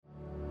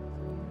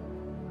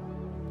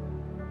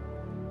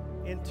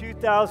In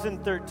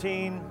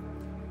 2013,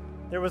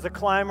 there was a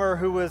climber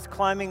who was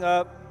climbing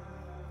up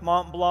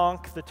Mont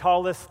Blanc, the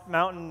tallest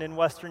mountain in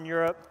Western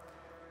Europe,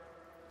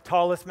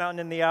 tallest mountain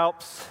in the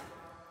Alps.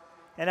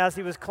 And as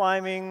he was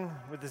climbing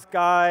with his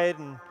guide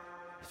and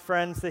his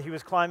friends that he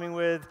was climbing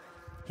with,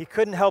 he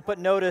couldn't help but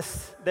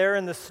notice there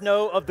in the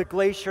snow of the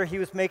glacier he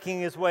was making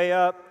his way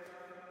up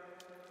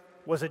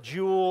was a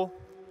jewel,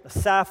 a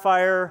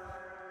sapphire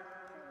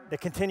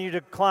that continued to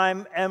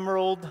climb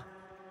emerald,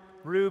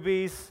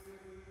 rubies.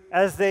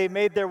 As they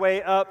made their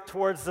way up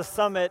towards the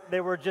summit, they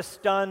were just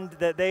stunned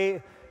that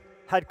they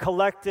had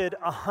collected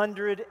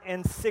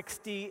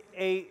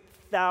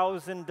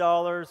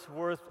 $168,000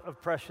 worth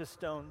of precious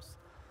stones.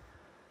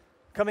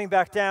 Coming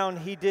back down,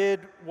 he did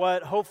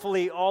what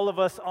hopefully all of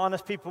us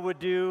honest people would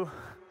do,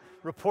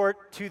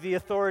 report to the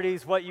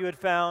authorities what you had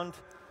found.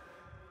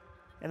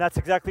 And that's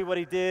exactly what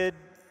he did,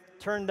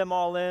 turned them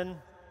all in.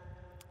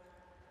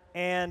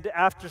 And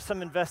after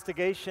some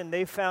investigation,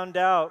 they found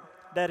out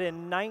that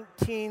in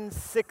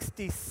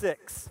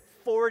 1966,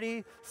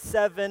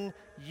 47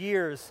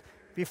 years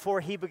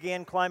before he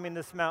began climbing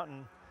this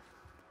mountain,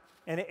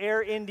 an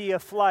Air India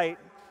flight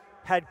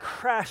had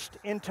crashed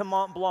into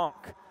Mont Blanc,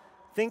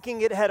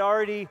 thinking it had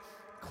already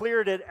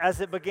cleared it as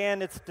it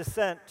began its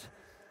descent.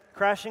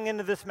 Crashing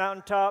into this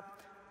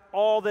mountaintop,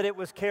 all that it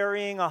was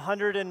carrying,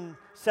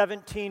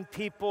 117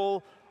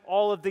 people,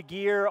 all of the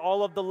gear,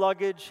 all of the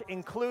luggage,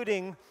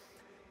 including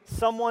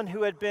someone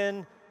who had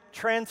been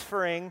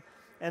transferring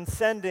and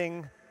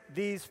sending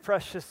these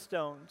precious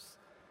stones.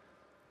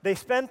 They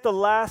spent the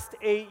last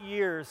 8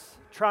 years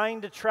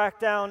trying to track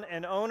down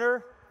an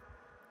owner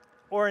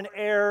or an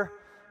heir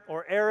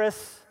or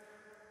heiress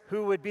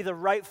who would be the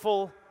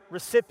rightful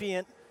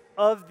recipient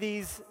of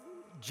these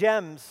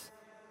gems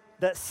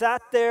that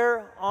sat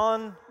there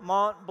on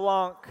Mont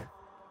Blanc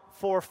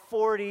for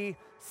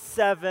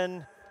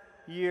 47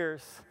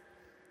 years.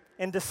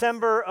 In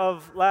December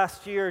of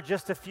last year,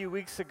 just a few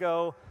weeks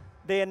ago,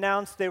 they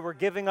announced they were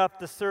giving up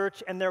the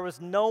search, and there was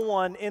no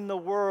one in the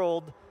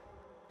world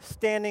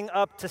standing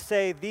up to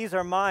say, these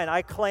are mine,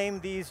 I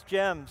claim these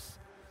gems.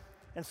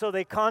 And so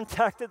they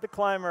contacted the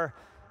climber,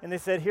 and they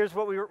said, here's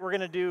what we're going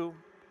to do.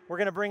 We're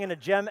going to bring in a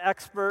gem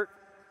expert,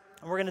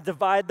 and we're going to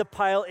divide the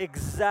pile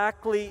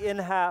exactly in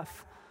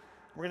half.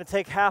 We're going to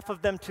take half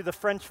of them to the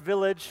French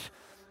village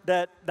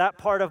that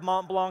part of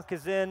Mont Blanc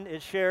is in.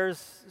 It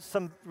shares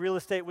some real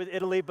estate with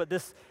Italy, but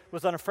this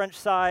was on a French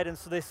side, and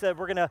so they said,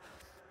 we're going to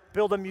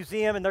build a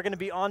museum, and they're going to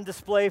be on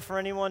display for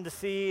anyone to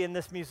see in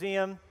this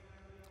museum,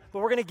 but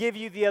we're going to give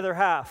you the other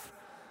half.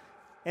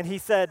 And he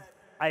said,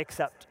 I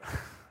accept.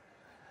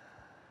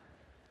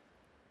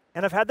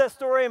 And I've had that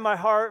story in my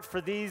heart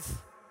for these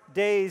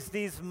days,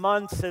 these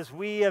months, as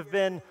we have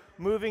been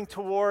moving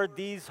toward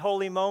these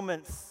holy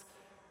moments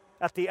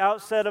at the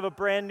outset of a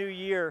brand new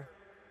year,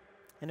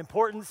 an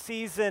important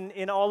season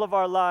in all of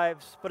our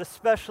lives, but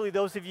especially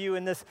those of you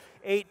in this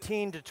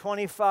 18 to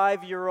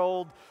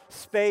 25-year-old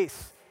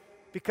space.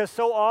 Because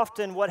so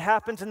often what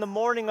happens in the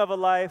morning of a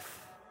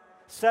life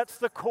sets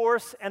the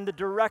course and the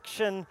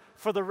direction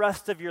for the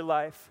rest of your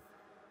life,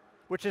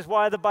 which is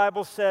why the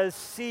Bible says,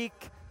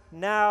 seek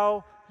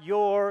now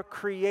your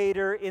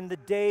Creator in the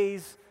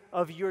days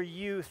of your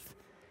youth,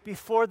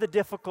 before the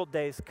difficult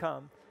days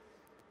come.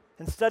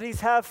 And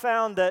studies have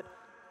found that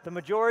the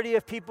majority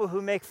of people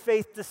who make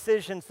faith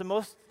decisions, the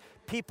most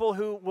people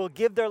who will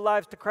give their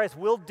lives to Christ,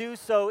 will do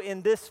so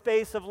in this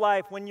space of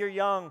life when you're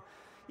young,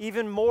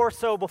 even more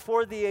so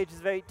before the ages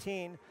of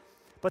 18.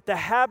 But the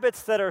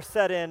habits that are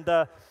set in,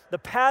 the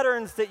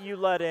patterns that you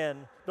let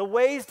in, the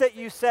ways that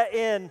you set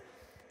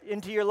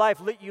into your life,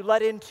 you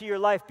let into your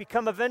life,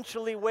 become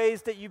eventually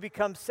ways that you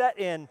become set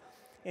in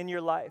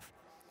your life.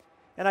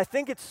 And I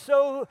think it's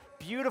so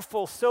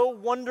beautiful, so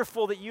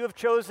wonderful that you have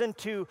chosen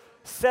to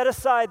set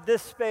aside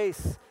this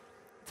space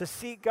to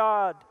seek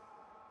God,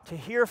 to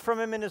hear from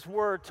Him in His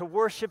Word, to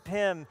worship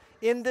Him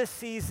in this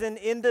season,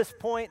 in this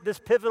point, this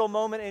pivotal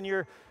moment in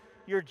your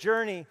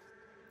journey,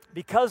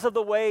 because of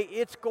the way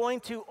it's going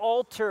to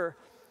alter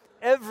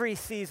every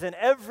season,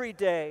 every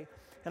day.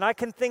 And I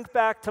can think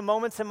back to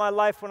moments in my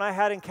life when I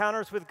had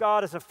encounters with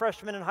God as a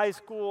freshman in high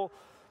school,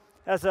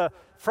 as a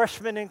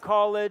freshman in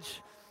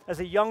college, as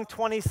a young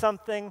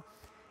 20-something,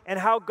 and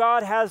how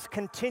God has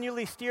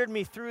continually steered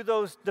me through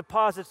those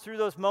deposits, through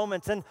those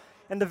moments. And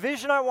the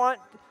vision I want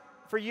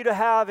for you to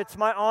have, it's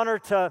my honor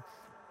to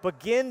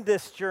begin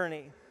this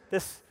journey,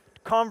 this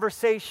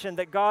conversation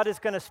that God is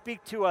going to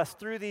speak to us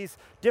through these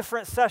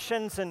different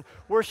sessions and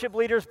worship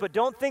leaders, but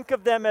don't think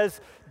of them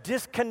as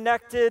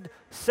disconnected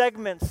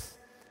segments,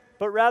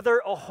 but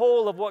rather a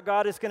whole of what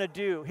God is going to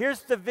do.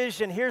 Here's the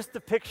vision, here's the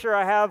picture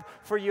I have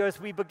for you as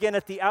we begin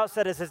at the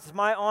outset. It's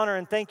my honor,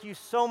 and thank you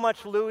so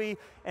much, Louie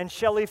and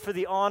Shelley, for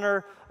the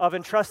honor of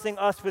entrusting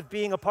us with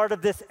being a part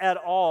of this at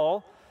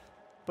all,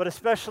 but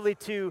especially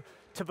to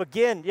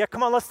begin. Yeah,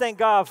 come on, let's thank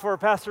God for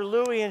Pastor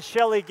Louie and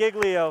Shelley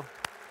Giglio.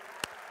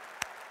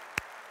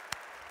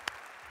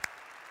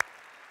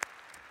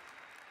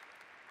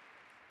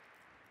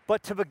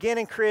 But to begin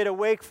and create a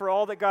wake for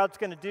all that God's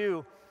going to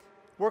do.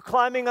 We're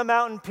climbing a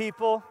mountain,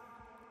 people.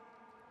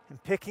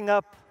 and picking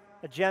up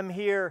a gem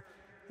here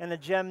and a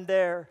gem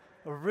there,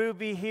 a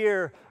ruby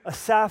here, a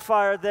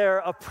sapphire there,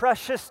 a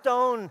precious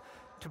stone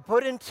to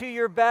put into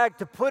your bag,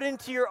 to put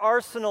into your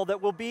arsenal that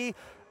will be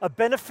a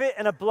benefit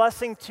and a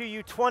blessing to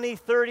you 20,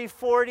 30,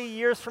 40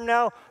 years from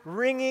now,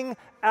 ringing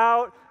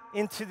out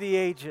into the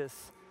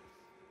ages.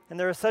 And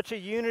there is such a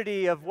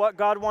unity of what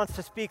God wants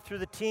to speak through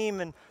the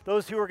team and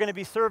those who are going to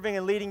be serving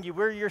and leading you.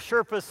 We're your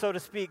Sherpas, so to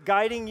speak,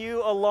 guiding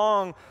you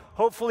along,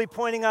 hopefully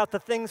pointing out the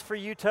things for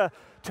you to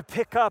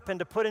pick up and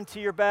to put into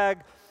your bag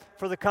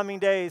for the coming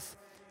days.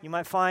 You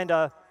might find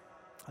a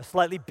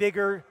slightly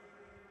bigger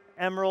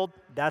emerald.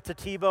 That's a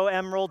Tebow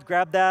emerald.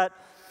 Grab that.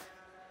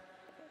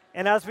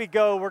 And as we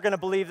go, we're going to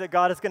believe that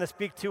God is going to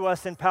speak to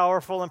us in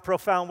powerful and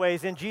profound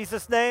ways. In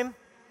Jesus' name,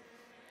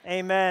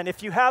 amen.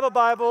 If you have a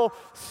Bible,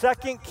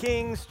 2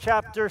 Kings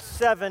chapter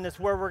 7 is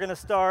where we're going to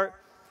start.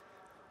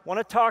 I want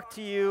to talk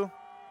to you.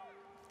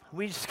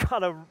 We just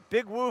got a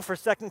big woo for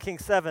 2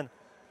 Kings 7.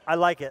 I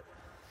like it.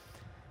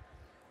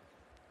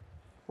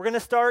 We're going to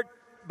start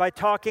by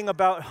talking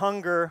about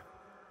hunger.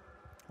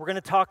 We're going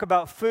to talk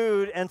about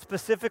food and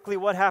specifically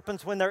what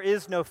happens when there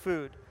is no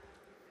food.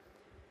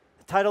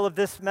 The title of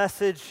this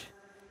message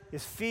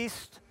is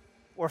Feast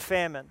or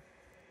Famine.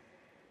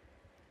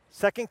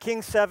 2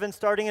 Kings 7,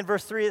 starting in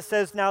verse 3, it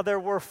says, "Now there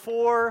were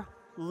 4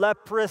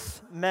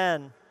 leprous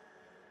men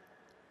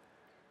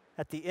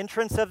at the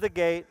entrance of the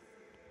gate,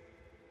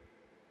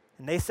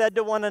 and they said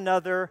to one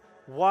another,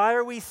 'Why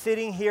are we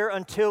sitting here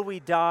until we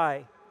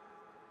die?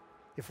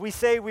 If we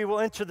say we will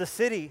enter the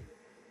city,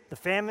 the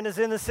famine is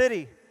in the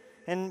city,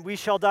 and we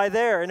shall die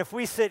there. And if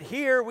we sit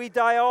here, we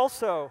die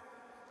also.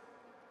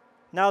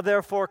 Now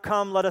therefore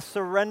come, let us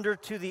surrender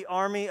to the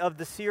army of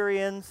the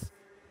Syrians.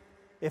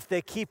 If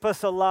they keep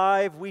us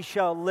alive, we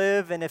shall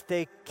live, and if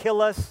they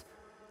kill us,'"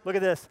 look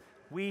at this,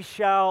 "we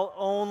shall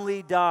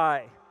only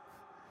die."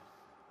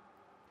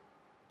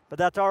 But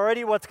that's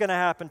already what's going to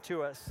happen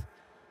to us.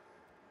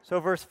 So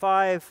verse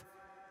 5,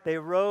 "They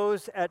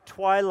rose at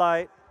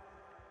twilight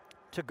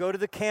to go to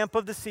the camp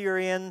of the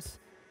Syrians,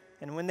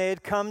 and when they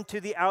had come to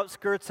the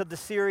outskirts of the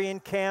Syrian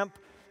camp,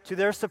 to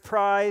their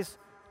surprise,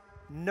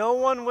 no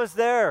one was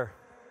there.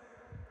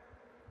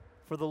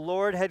 For the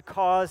Lord had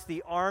caused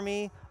the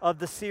army of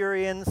the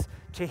Syrians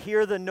to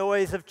hear the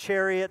noise of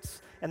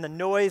chariots and the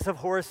noise of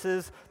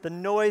horses, the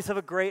noise of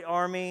a great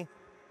army.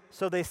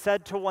 So they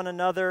said to one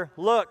another,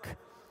 'Look,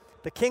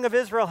 the king of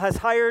Israel has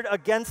hired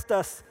against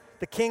us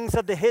the kings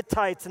of the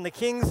Hittites and the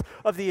kings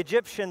of the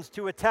Egyptians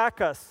to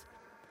attack us.'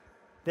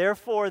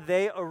 Therefore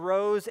they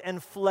arose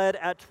and fled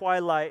at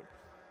twilight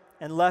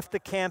and left the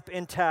camp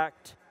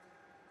intact,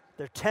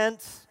 their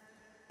tents,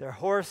 their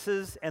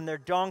horses, and their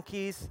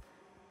donkeys,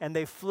 and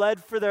they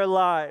fled for their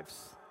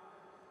lives.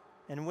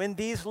 And when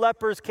these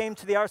lepers came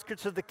to the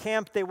outskirts of the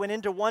camp, they went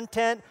into one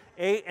tent,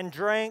 ate and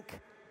drank,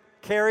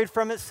 carried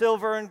from it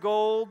silver and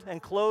gold and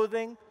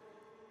clothing,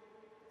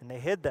 and they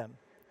hid them.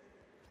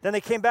 Then they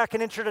came back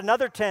and entered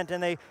another tent,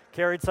 and they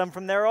carried some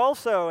from there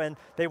also, and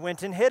they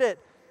went and hid it.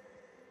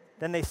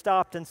 Then they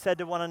stopped and said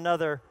to one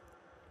another,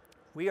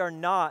 'We are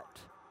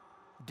not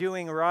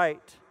doing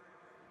right.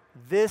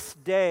 This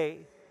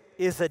day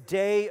is a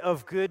day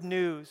of good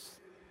news.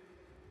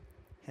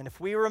 And if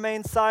we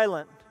remain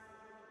silent,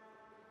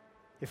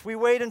 if we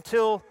wait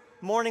until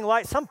morning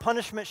light, some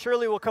punishment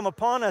surely will come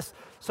upon us.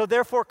 So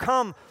therefore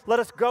come, let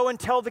us go and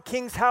tell the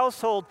king's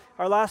household.'"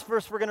 Our last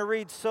verse we're going to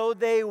read, "So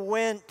they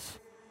went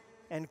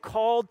and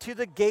called to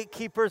the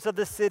gatekeepers of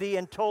the city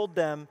and told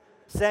them,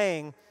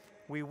 saying,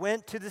 'We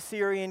went to the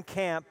Syrian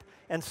camp,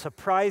 and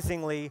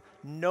surprisingly,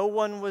 no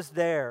one was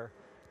there,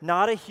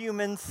 not a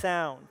human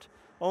sound,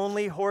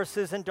 only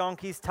horses and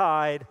donkeys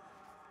tied,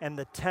 and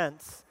the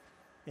tents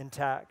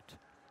intact.'"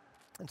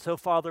 And so,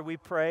 Father, we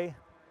pray,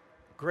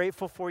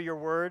 grateful for your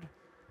word,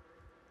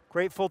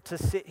 grateful to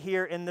sit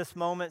here in this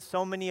moment,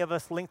 so many of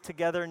us linked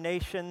together,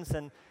 nations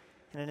and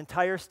an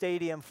entire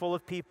stadium full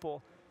of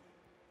people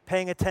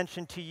paying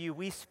attention to you.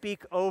 We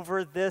speak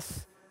over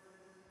this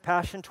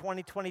Passion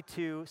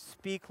 2022.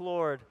 Speak,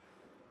 Lord.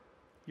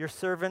 Your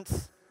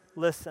servants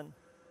listen.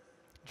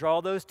 Draw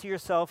those to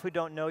yourself who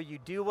don't know you.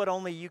 Do what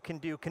only you can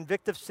do.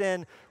 Convict of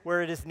sin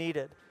where it is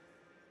needed.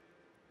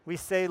 We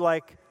say,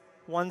 like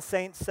one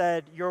saint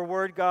said, "Your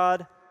word,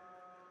 God,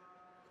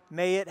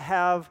 may it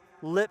have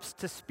lips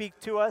to speak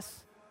to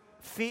us,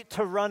 feet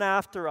to run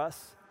after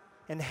us,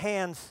 and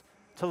hands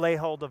to lay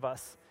hold of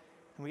us."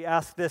 And we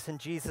ask this in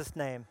Jesus'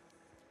 name.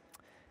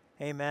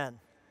 Amen.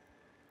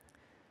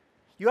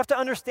 You have to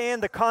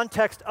understand the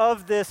context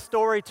of this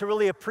story to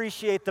really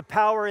appreciate the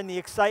power and the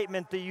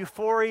excitement, the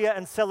euphoria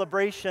and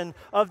celebration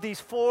of these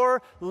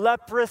 4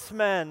 leprous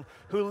men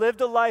who lived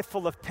a life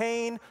full of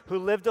pain, who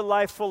lived a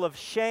life full of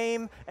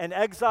shame and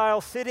exile,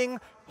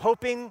 sitting,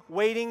 hoping,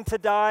 waiting to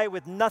die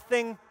with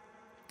nothing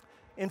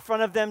in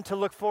front of them to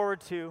look forward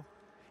to.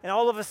 And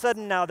all of a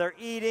sudden now they're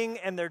eating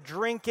and they're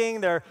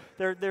drinking. They're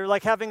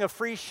like having a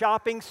free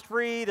shopping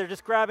spree. They're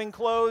just grabbing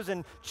clothes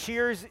and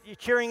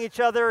cheering each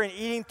other and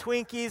eating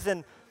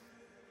Twinkies.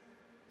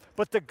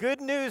 But the good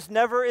news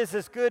never is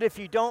as good if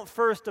you don't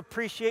first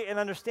appreciate and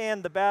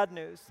understand the bad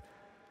news.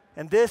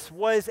 And this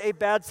was a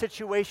bad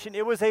situation.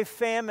 It was a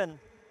famine.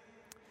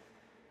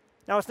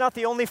 Now, it's not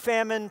the only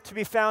famine to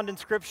be found in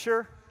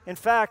Scripture. In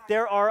fact,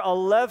 there are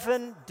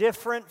 11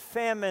 different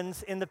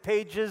famines in the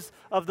pages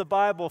of the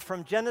Bible,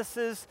 from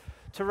Genesis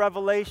to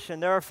Revelation.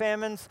 There are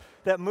famines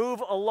that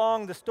move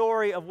along the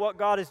story of what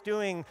God is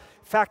doing,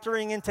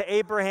 factoring into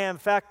Abraham,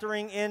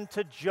 factoring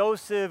into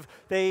Joseph.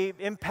 They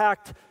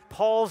impact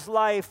Paul's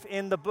life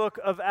in the book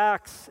of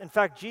Acts. In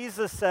fact,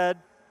 Jesus said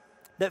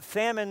that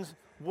famines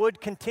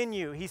would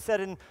continue. He said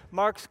in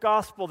Mark's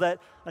gospel that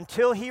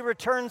until he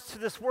returns to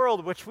this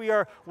world, which we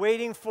are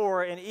waiting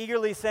for and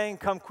eagerly saying,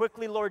 "Come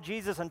quickly, Lord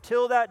Jesus,"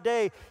 until that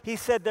day, he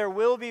said there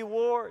will be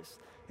wars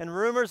and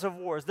rumors of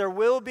wars. There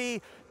will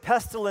be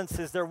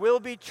pestilences. There will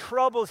be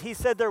troubles. He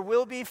said there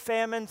will be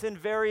famines in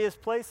various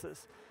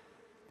places.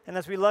 And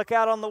as we look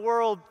out on the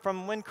world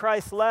from when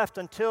Christ left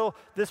until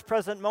this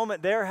present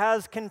moment, there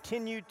has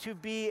continued to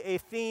be a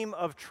theme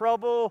of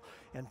trouble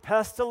and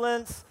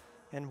pestilence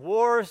and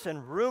wars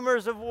and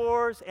rumors of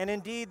wars, and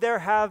indeed there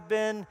have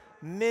been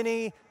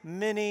many,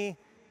 many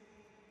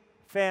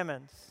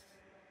famines.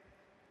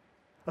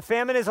 A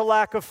famine is a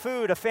lack of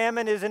food. A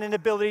famine is an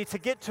inability to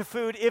get to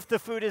food if the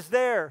food is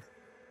there.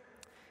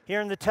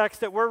 Here in the text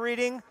that we're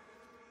reading,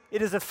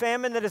 it is a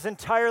famine that is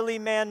entirely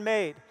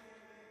man-made.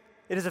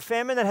 It is a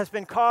famine that has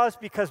been caused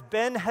because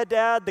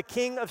Ben-Hadad, the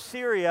king of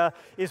Syria,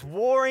 is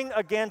warring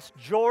against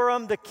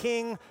Joram, the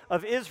king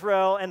of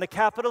Israel, and the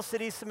capital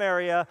city,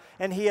 Samaria,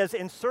 and he has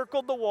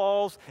encircled the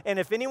walls, and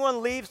if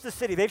anyone leaves the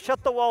city, they've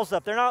shut the walls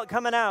up. They're not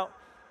coming out,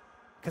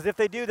 because if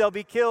they do, they'll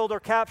be killed or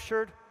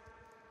captured,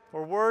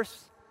 or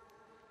worse.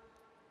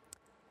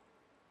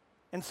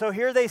 And so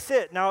here they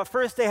sit. Now, at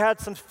first, they had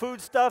some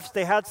foodstuffs.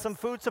 They had some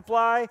food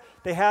supply.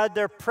 They had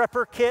their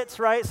prepper kits,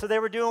 right? So they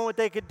were doing what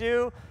they could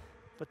do.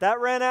 But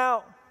that ran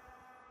out.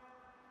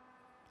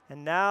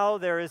 And now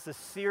there is a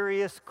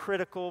serious,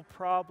 critical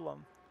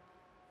problem.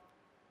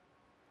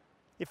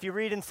 If you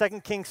read in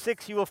 2 Kings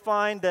 6, you will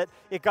find that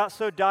it got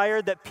so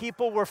dire that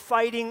people were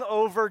fighting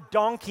over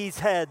donkeys'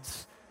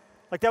 heads.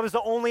 Like that was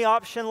the only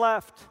option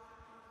left.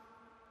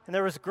 And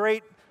there was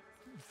great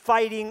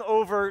fighting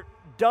over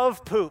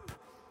dove poop,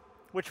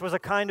 which was a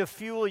kind of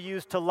fuel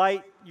used to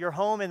light your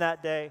home in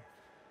that day.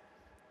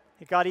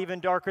 It got even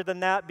darker than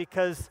that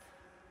because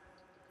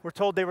we're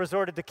told they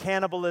resorted to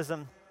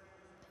cannibalism.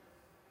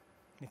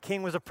 The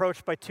king was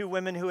approached by two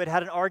women who had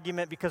had an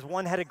argument because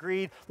one had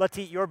agreed, "Let's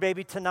eat your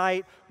baby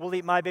tonight, we'll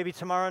eat my baby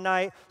tomorrow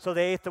night." So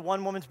they ate the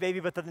one woman's baby,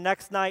 but the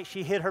next night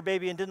she hid her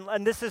baby and didn't.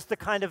 And this is the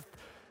kind of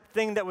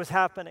thing that was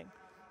happening.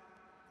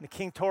 And the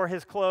king tore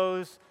his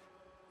clothes,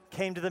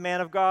 came to the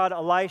man of God,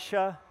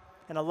 Elisha,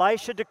 and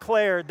Elisha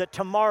declared that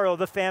tomorrow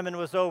the famine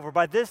was over.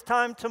 By this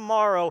time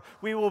tomorrow,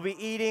 we will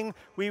be eating,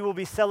 we will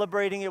be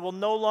celebrating. It will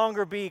no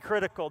longer be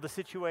critical, the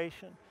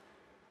situation.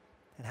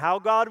 And how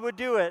God would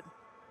do it,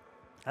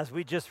 as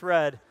we just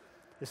read,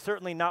 is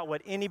certainly not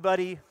what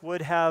anybody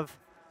would have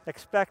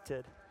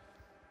expected.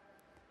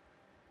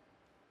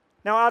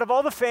 Now, out of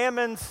all the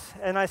famines,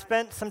 and I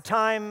spent some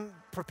time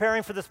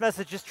preparing for this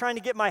message, just trying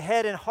to get my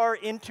head and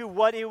heart into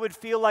what it would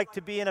feel like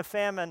to be in a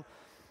famine,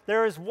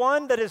 there is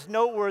one that is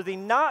noteworthy,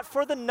 not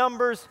for the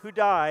numbers who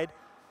died.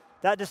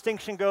 That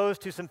distinction goes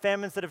to some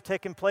famines that have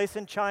taken place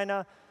in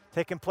China,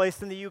 taken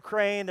place in the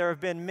Ukraine. There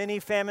have been many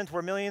famines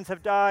where millions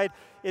have died.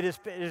 It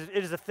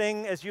is a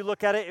thing, as you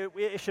look at it,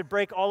 it should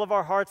break all of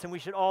our hearts, and we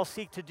should all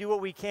seek to do what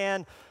we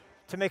can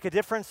to make a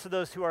difference to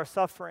those who are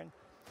suffering.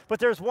 But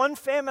there's one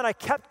famine I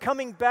kept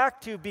coming back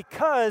to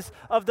because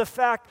of the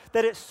fact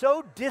that it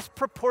so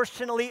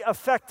disproportionately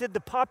affected the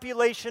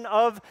population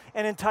of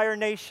an entire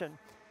nation.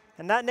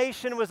 And that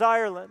nation was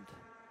Ireland.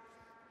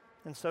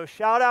 And so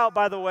shout out,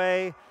 by the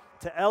way,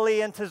 to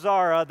Ellie and to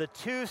Zara, the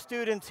two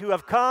students who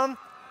have come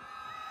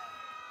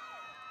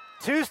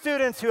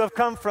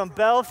from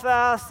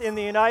Belfast in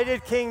the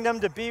United Kingdom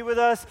to be with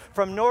us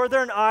from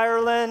Northern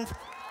Ireland.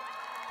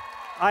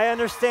 I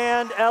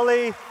understand,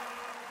 Ellie,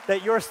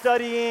 that you're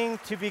studying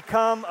to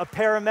become a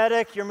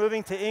paramedic. You're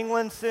moving to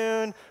England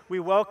soon. We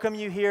welcome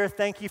you here.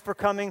 Thank you for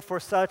coming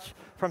from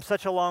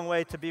such a long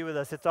way to be with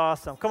us. It's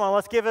awesome. Come on,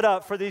 let's give it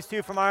up for these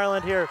two from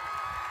Ireland here.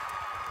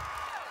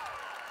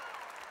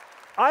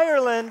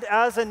 Ireland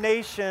as a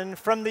nation,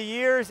 from the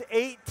years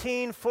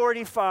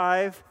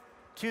 1845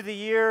 to the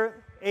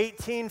year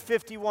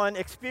 1851,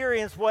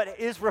 experienced what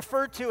is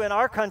referred to in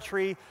our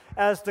country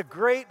as the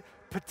Great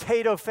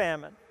Potato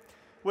Famine,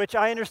 which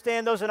I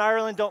understand those in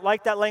Ireland don't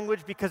like that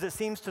language because it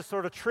seems to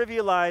sort of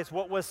trivialize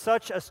what was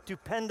such a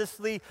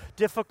stupendously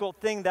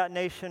difficult thing that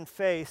nation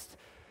faced,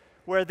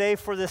 where they,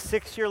 for this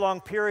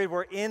 6-year-long period,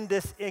 were in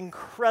this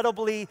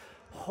incredibly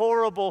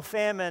horrible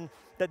famine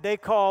that they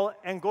call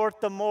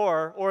Angorta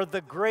Mór, or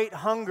the Great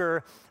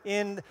Hunger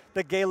in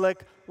the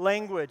Gaelic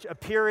language, a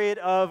period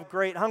of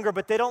great hunger.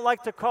 But they don't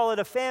like to call it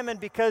a famine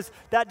because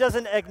that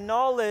doesn't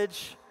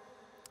acknowledge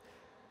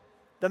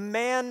the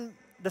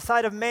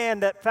side of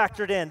man that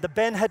factored in, the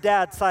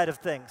Ben-Hadad side of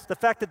things. The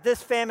fact that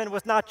this famine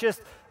was not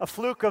just a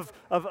fluke of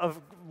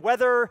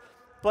weather,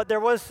 but there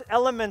was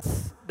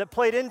elements that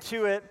played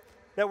into it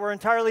that were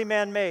entirely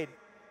man-made.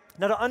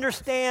 Now, to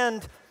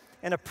understand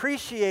and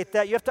appreciate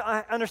that, you have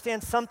to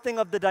understand something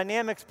of the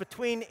dynamics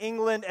between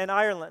England and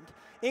Ireland.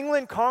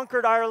 England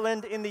conquered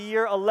Ireland in the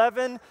year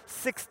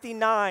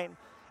 1169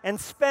 and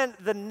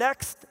spent the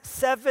next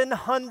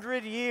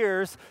 700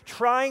 years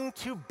trying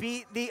to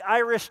beat the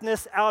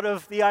Irishness out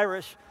of the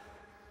Irish,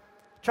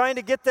 trying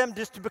to get them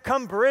just to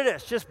become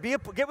British. Just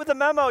get with the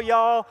memo,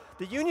 y'all.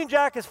 The Union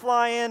Jack is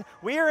flying.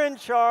 We are in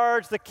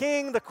charge. The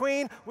king, the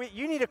queen,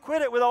 you need to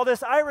quit it with all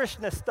this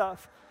Irishness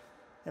stuff.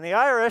 And the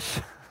Irish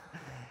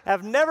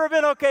have never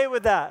been okay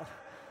with that.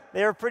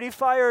 They are pretty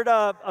fired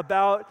up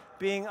about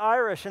being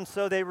Irish, and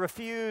so they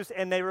refused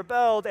and they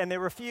rebelled and they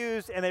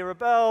refused and they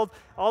rebelled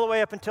all the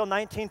way up until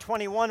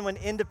 1921 when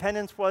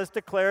independence was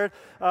declared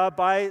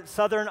by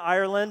Southern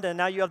Ireland, and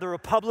now you have the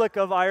Republic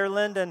of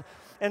Ireland,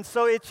 and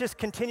so it just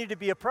continued to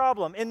be a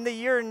problem. In the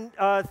year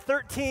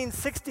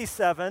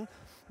 1367,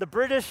 the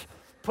British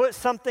put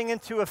something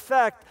into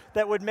effect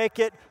that would make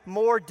it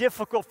more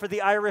difficult for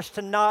the Irish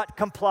to not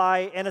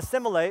comply and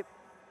assimilate.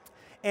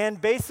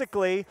 And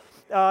basically,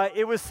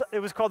 it was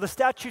called the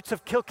Statutes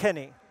of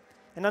Kilkenny.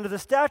 And under the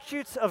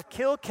Statutes of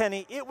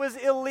Kilkenny, it was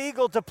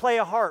illegal to play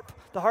a harp.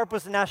 The harp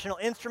was the national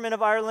instrument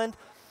of Ireland.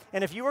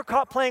 And if you were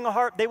caught playing a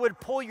harp, they would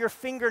pull your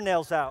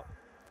fingernails out.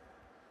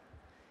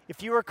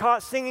 If you were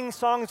caught singing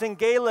songs in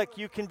Gaelic,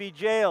 you can be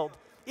jailed.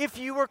 If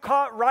you were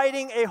caught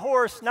riding a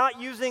horse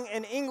not using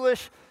an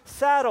English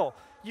saddle,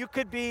 you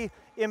could be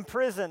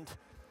imprisoned.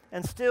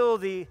 And still,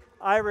 the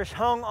Irish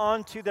hung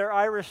on to their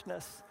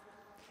Irishness.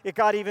 It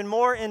got even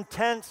more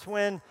intense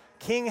when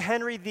King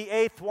Henry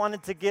VIII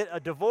wanted to get a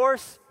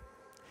divorce,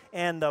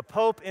 and the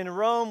Pope in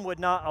Rome would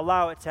not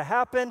allow it to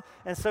happen.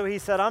 And so he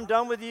said, I'm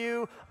done with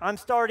you. I'm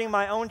starting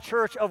my own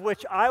church of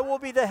which I will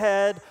be the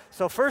head.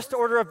 So first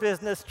order of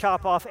business,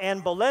 chop off Anne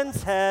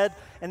Boleyn's head,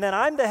 and then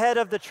I'm the head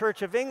of the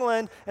Church of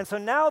England. And so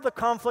now the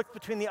conflict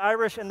between the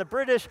Irish and the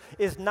British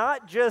is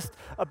not just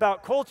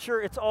about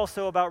culture, it's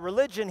also about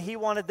religion. He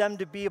wanted them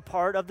to be a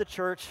part of the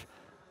Church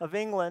of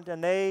England,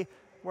 and they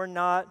were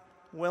not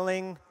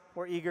willing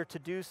or eager to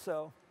do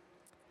so.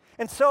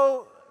 And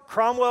so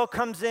Cromwell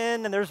comes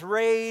in, and there's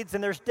raids,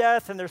 and there's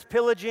death, and there's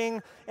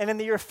pillaging. And in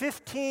the year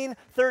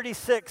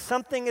 1536,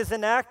 something is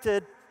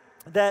enacted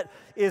that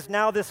is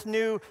now this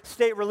new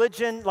state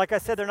religion. Like I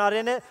said, they're not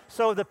in it.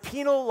 So the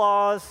penal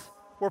laws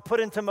were put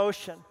into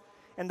motion.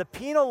 And the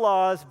penal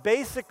laws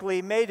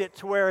basically made it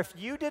to where if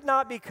you did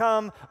not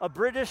become a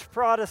British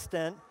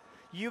Protestant,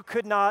 you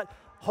could not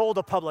hold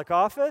a public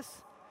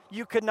office,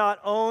 you could not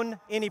own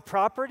any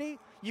property,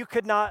 you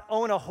could not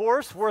own a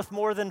horse worth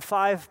more than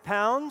 5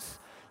 pounds.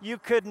 You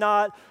could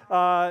not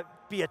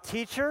be a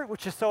teacher,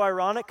 which is so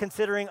ironic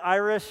considering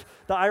the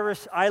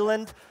Irish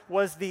island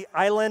was the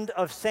island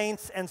of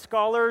saints and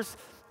scholars.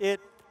 It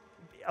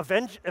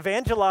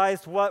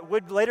evangelized what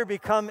would later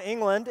become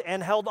England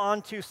and held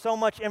on to so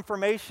much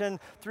information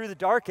through the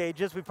Dark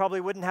Ages. We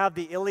probably wouldn't have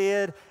the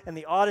Iliad and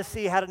the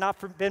Odyssey had it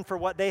not been for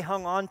what they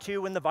hung on to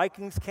when the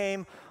Vikings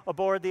came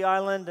aboard the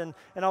island and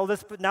all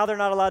this. But now they're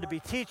not allowed to be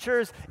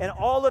teachers, and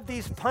all of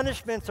these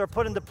punishments are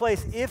put into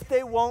place if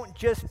they won't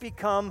just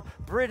become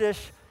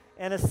British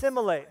and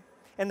assimilate.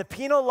 And the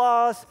penal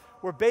laws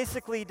were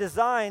basically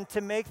designed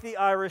to make the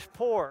Irish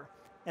poor,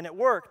 and it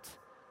worked.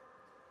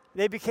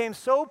 They became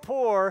so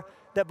poor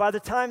that by the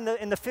time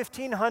in the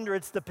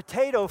 1500s, the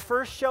potato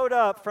first showed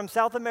up from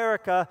South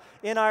America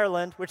in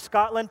Ireland, which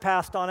Scotland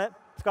passed on it.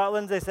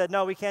 Scotland, they said,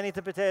 no, we can't eat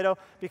the potato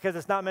because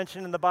it's not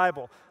mentioned in the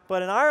Bible.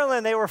 But in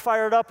Ireland, they were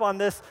fired up on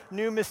this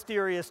new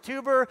mysterious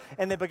tuber,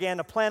 and they began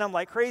to plant them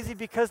like crazy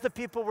because the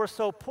people were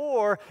so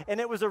poor,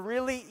 and it was a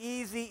really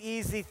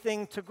easy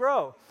thing to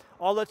grow.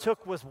 All it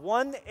took was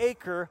 1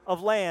 acre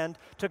of land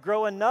to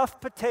grow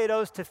enough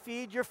potatoes to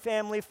feed your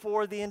family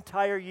for the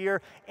entire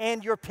year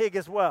and your pig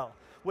as well,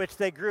 which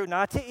they grew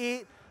not to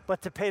eat,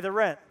 but to pay the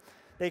rent.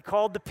 They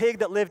called the pig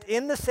that lived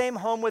in the same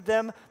home with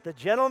them the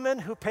gentleman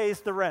who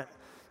pays the rent,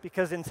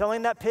 because in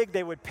selling that pig,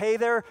 they would pay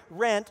their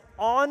rent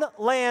on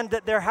land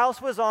that their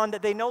house was on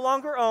that they no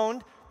longer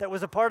owned, that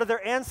was a part of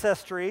their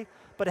ancestry,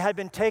 but had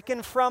been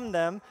taken from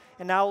them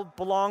and now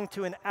belonged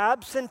to an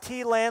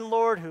absentee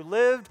landlord who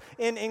lived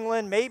in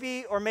England,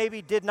 maybe or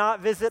maybe did not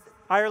visit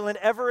Ireland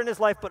ever in his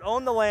life, but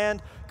owned the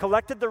land,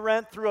 collected the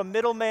rent through a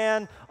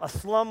middleman, a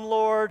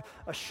slumlord,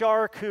 a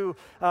shark who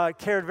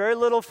cared very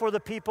little for the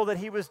people that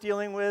he was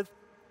dealing with.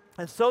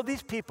 And so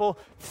these people,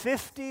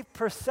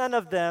 50%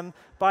 of them,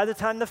 by the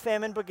time the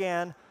famine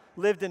began,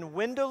 lived in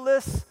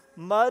windowless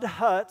mud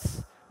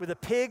huts with a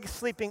pig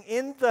sleeping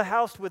in the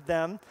house with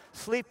them,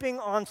 sleeping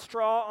on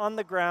straw on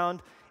the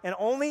ground, and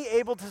only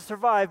able to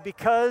survive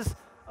because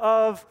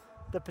of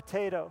the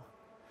potato.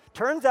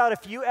 Turns out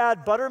if you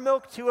add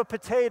buttermilk to a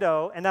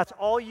potato and that's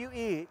all you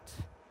eat,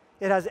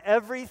 it has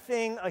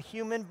everything a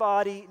human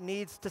body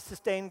needs to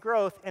sustain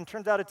growth, and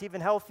turns out it's even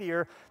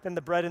healthier than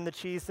the bread and the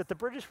cheese that the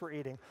British were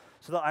eating.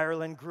 So the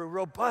Ireland grew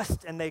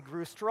robust and they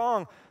grew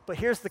strong. But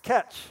here's the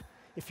catch.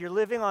 If you're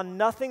living on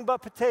nothing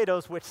but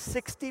potatoes, which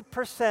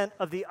 60%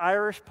 of the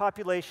Irish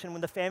population, when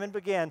the famine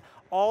began,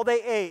 all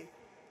they ate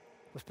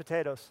was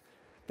potatoes.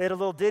 They had a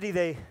little ditty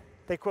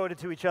they quoted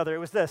to each other. It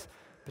was this: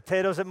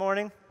 potatoes at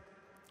morning,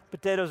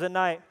 potatoes at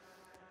night.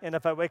 And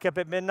if I wake up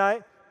at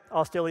midnight,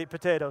 I'll still eat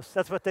potatoes.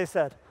 That's what they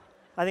said.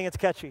 I think it's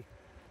catchy.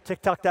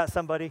 TikTok that,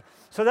 somebody.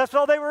 So that's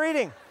all they were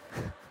eating.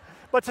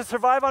 But to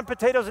survive on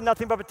potatoes and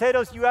nothing but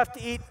potatoes, you have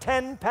to eat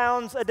 10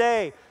 pounds a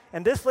day.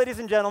 And this, ladies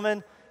and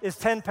gentlemen, is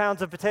 10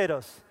 pounds of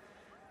potatoes,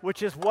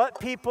 which is what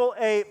people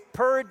ate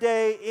per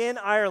day in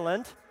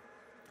Ireland.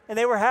 And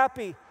they were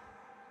happy.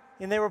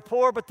 And they were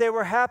poor, but they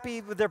were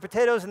happy with their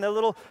potatoes and their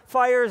little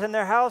fires and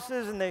their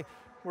houses, and they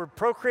were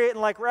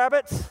procreating like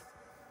rabbits.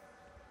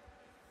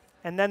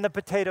 And then the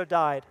potato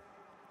died.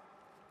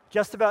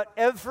 Just about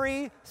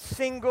every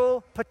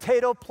single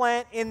potato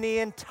plant in the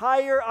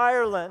entire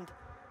island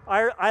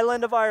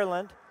of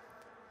Ireland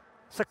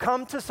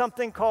succumbed to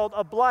something called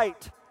a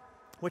blight,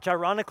 which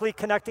ironically,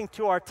 connecting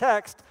to our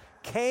text,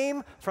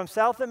 came from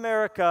South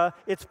America,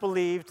 it's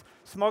believed,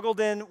 smuggled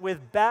in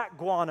with bat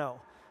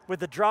guano, with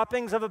the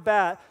droppings of a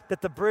bat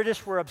that the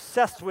British were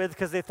obsessed with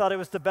because they thought it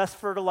was the best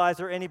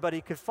fertilizer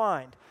anybody could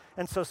find.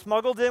 And so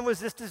smuggled in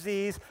was this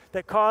disease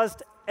that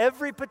caused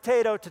every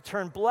potato to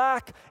turn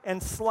black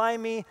and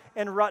slimy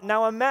and rotten.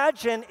 Now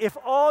imagine if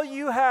all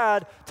you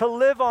had to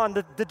live on,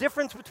 the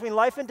difference between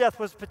life and death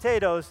was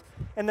potatoes,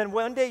 and then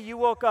one day you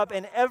woke up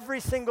and every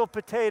single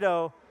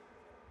potato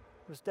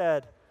was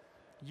dead.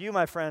 You,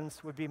 my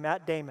friends, would be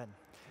Matt Damon.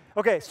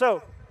 Okay,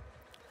 so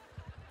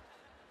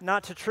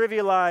not to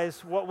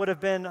trivialize what would have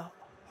been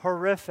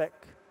horrific,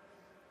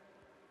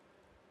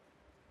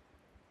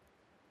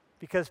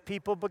 because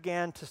people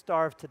began to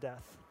starve to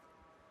death.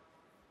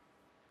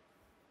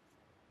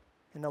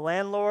 And the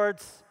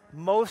landlords,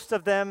 most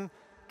of them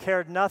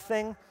cared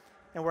nothing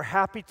and were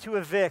happy to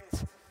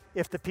evict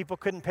if the people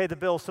couldn't pay the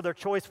bills. So their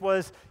choice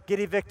was get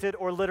evicted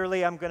or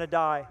literally I'm going to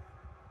die.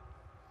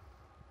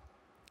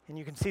 And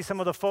you can see some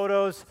of the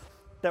photos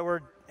that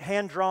were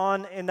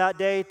hand-drawn in that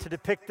day to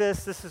depict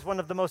this. This is one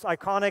of the most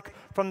iconic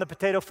from the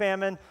potato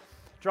famine,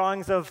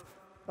 drawings of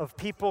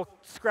people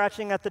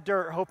scratching at the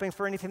dirt, hoping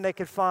for anything they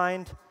could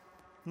find.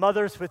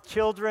 Mothers with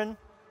children,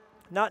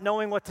 not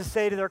knowing what to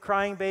say to their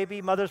crying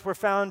baby. Mothers were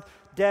found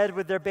dead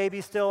with their baby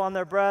still on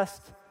their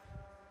breast.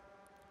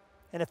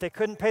 And if they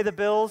couldn't pay the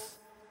bills,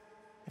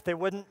 if they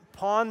wouldn't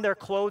pawn their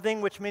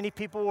clothing, which many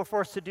people were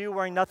forced to do,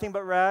 wearing nothing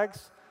but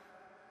rags,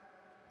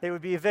 they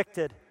would be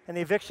evicted. And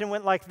the eviction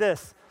went like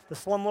this. The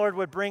slumlord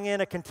would bring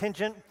in a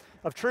contingent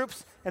of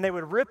troops, and they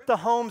would rip the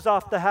homes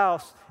off the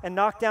house and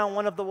knock down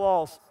one of the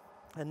walls.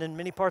 And in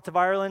many parts of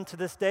Ireland to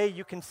this day,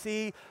 you can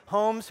see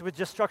homes with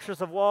just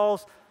structures of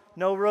walls,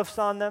 no roofs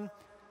on them.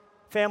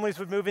 Families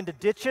would move into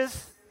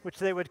ditches, which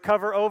they would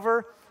cover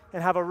over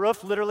and have a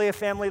roof, literally a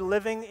family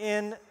living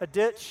in a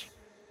ditch,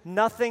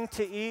 nothing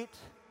to eat.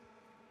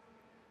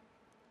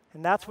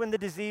 And that's when the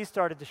disease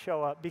started to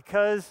show up,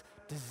 because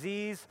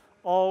disease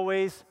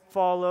always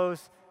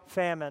follows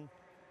famine.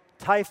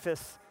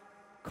 Typhus,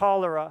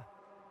 cholera,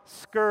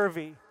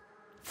 scurvy,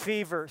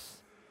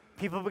 fevers.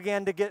 People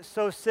began to get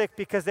so sick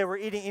because they were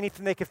eating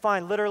anything they could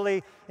find.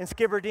 Literally, in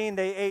Skibbereen,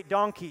 they ate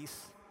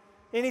donkeys,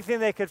 anything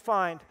they could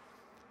find.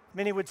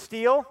 Many would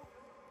steal,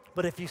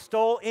 but if you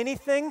stole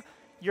anything,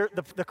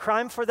 the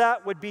crime for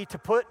that would be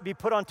to be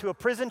put onto a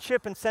prison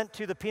ship and sent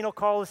to the penal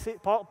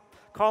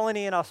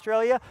colony in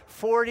Australia.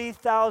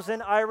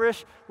 40,000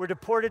 Irish were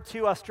deported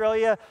to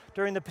Australia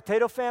during the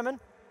potato famine.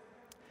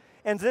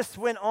 And this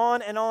went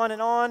on and on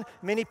and on.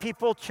 Many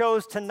people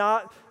chose to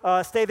not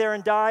stay there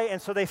and die,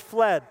 and so they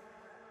fled.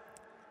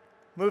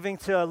 Moving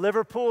to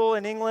Liverpool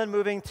in England,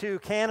 moving to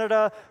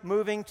Canada,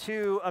 moving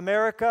to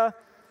America.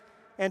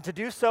 And to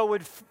do so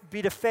would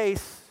be to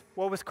face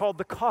what was called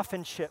the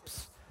coffin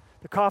ships.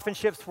 The coffin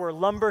ships were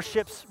lumber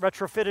ships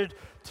retrofitted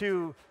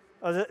to,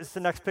 it's the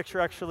next picture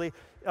actually,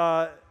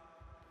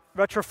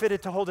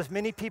 retrofitted to hold as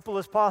many people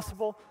as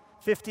possible.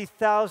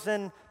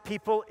 50,000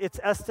 people, it's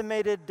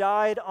estimated,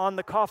 died on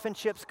the coffin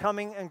ships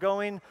coming and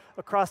going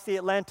across the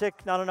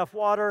Atlantic. Not enough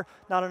water,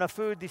 not enough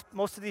food.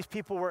 Most of these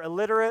people were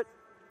illiterate,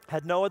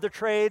 had no other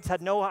trades,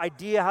 had no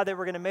idea how they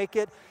were going to make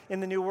it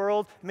in the New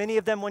World. Many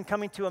of them, when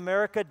coming to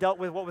America, dealt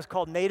with what was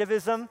called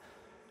nativism,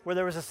 where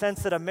there was a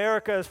sense that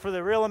America is for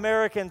the real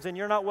Americans, and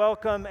you're not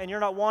welcome, and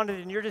you're not wanted,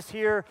 and you're just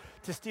here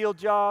to steal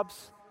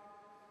jobs.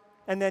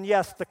 And then,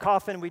 yes, the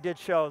coffin we did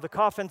show. The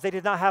coffins, they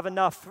did not have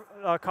enough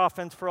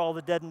coffins for all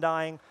the dead and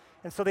dying,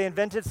 and so they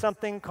invented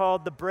something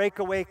called the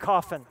breakaway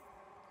coffin.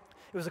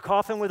 It was a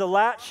coffin with a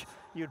latch.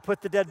 You'd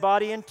put the dead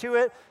body into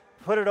it,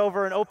 put it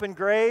over an open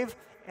grave,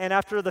 and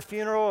after the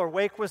funeral or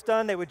wake was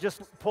done, they would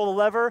just pull the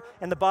lever,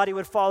 and the body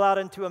would fall out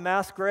into a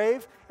mass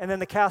grave, and then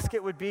the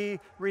casket would be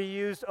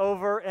reused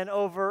over and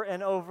over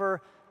and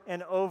over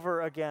and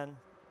over again.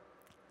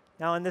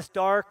 Now, in this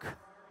dark,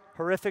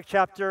 horrific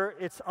chapter,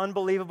 it's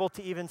unbelievable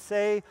to even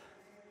say,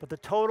 but the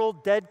total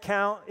dead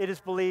count, it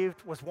is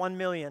believed, was 1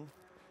 million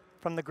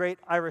from the great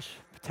Irish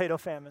potato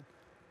famine.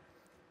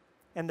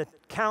 And the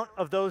count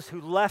of those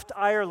who left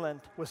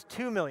Ireland was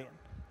 2 million.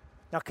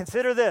 Now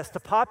consider this, the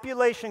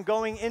population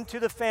going into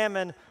the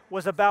famine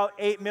was about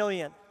 8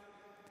 million.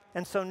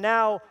 And so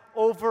now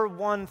over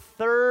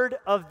 1/3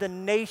 of the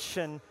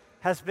nation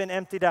has been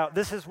emptied out.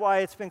 This is why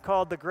it's been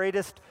called the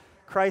greatest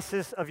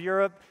crisis of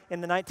Europe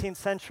in the 19th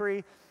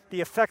century, the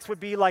effects would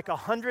be like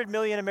 100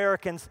 million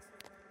Americans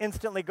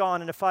instantly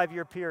gone in a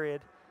 5-year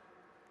period.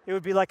 It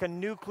would be like a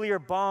nuclear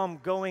bomb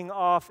going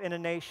off in a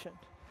nation.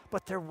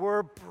 But there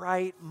were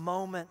bright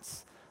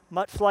moments,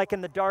 much like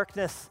in the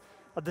darkness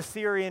of the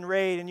Syrian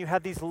raid, and you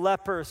had these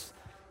lepers,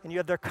 and you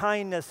had their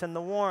kindness and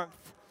the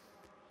warmth.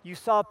 You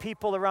saw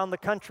people around the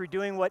country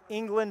doing what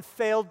England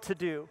failed to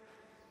do,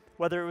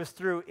 whether it was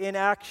through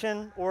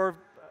inaction or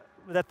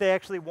that they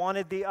actually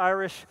wanted the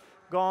Irish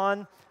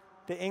gone.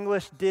 The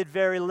English did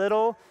very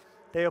little.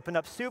 They opened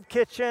up soup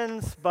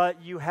kitchens,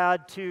 but you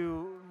had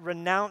to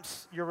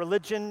renounce your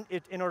religion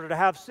in order to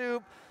have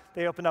soup.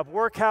 They opened up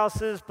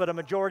workhouses, but a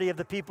majority of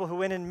the people who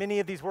went in many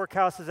of these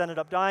workhouses ended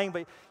up dying,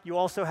 but you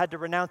also had to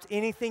renounce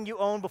anything you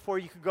owned before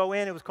you could go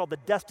in. It was called the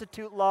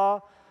Destitute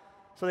Law.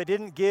 So they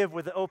didn't give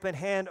with an open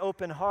hand,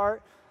 open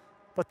heart.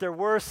 But there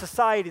were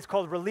societies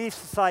called relief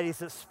societies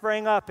that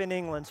sprang up in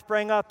England,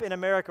 sprang up in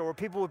America, where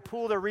people would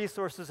pool their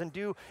resources and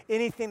do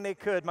anything they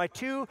could. My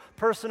 2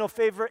 personal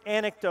favorite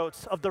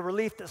anecdotes of the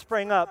relief that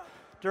sprang up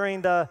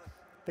during the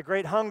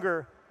Great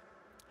Hunger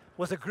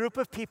was a group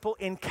of people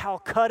in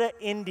Calcutta,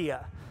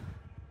 India,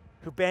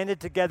 who banded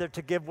together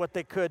to give what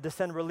they could to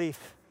send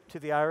relief to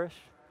the Irish.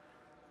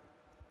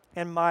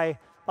 And my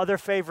other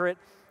favorite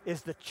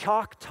is the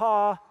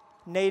Choctaw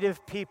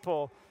Native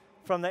people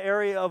from the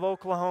area of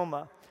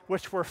Oklahoma,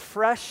 which were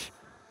fresh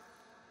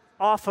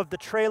off of the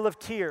Trail of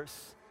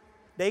Tears.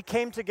 They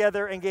came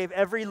together and gave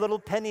every little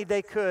penny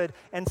they could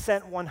and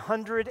sent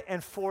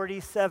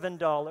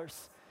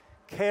 $147,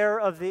 care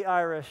of the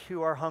Irish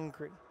who are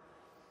hungry.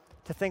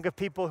 To think of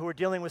people who are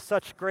dealing with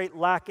such great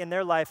lack in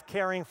their life,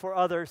 caring for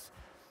others,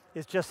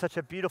 is just such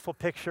a beautiful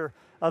picture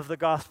of the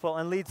gospel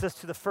and leads us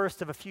to the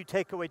first of a few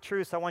takeaway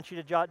truths I want you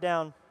to jot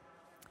down,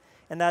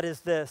 and that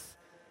is this: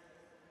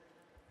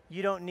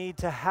 you don't need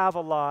to have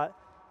a lot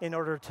in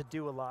order to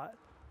do a lot.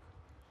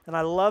 And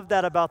I love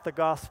that about the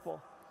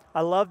gospel.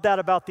 I love that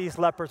about these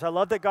lepers. I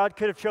love that God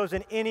could have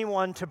chosen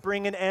anyone to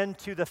bring an end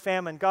to the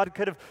famine. God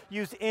could have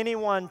used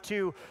anyone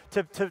to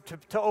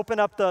open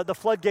up the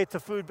floodgates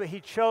of food, but he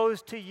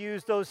chose to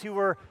use those who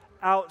were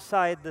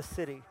outside the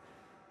city.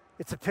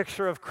 It's a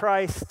picture of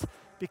Christ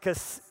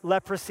because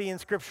leprosy in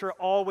Scripture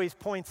always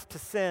points to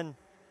sin.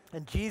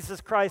 And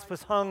Jesus Christ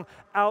was hung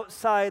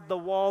outside the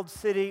walled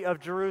city of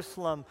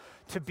Jerusalem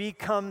to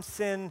become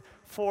sin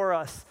for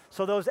us.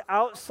 So those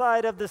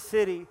outside of the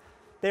city,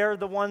 they're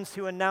the ones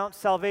who announce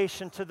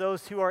salvation to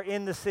those who are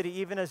in the city.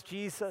 Even as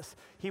Jesus,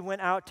 he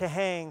went out to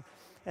hang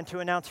and to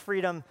announce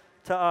freedom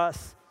to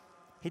us.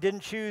 He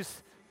didn't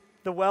choose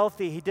the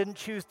wealthy. He didn't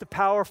choose the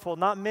powerful.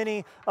 Not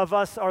many of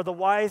us are the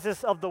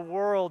wisest of the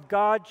world.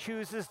 God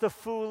chooses the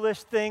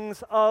foolish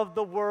things of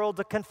the world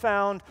to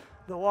confound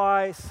the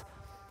wise.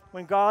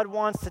 When God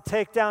wants to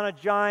take down a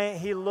giant,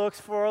 he looks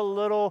for a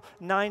little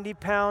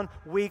 90-pound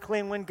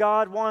weakling. When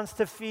God wants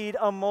to feed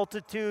a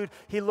multitude,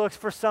 he looks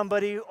for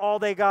somebody, all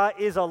they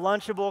got is a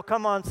Lunchable.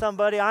 Come on,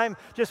 somebody. I'm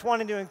just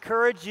wanting to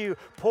encourage you,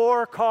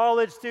 poor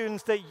college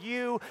students, that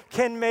you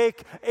can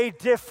make a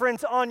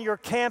difference on your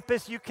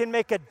campus. You can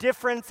make a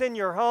difference in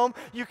your home.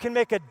 You can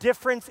make a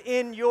difference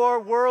in your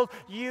world.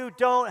 You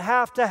don't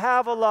have to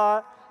have a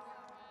lot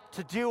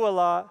to do a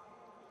lot.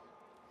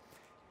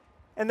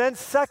 And then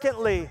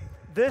secondly,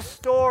 this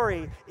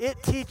story,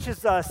 it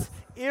teaches us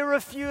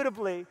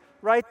irrefutably,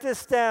 write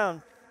this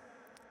down,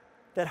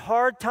 that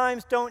hard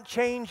times don't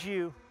change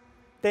you.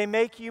 They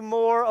make you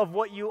more of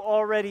what you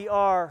already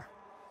are.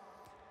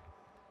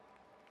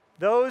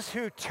 Those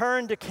who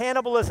turned to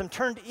cannibalism,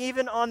 turned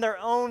even on their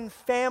own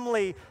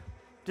family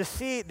to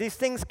see these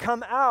things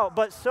come out,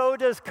 but so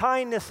does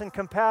kindness and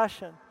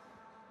compassion.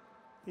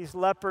 These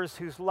lepers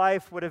whose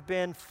life would have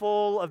been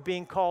full of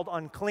being called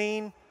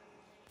unclean,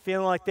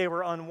 feeling like they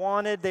were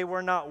unwanted, they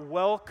were not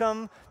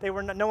welcome,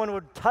 no one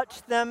would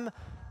touch them.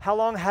 How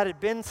long had it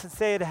been since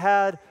they had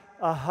had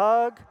a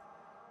hug?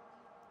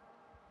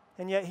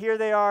 And yet here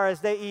they are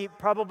as they eat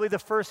probably the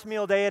first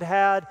meal they had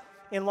had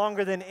in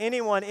longer than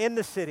anyone in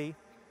the city.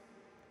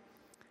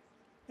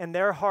 And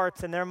their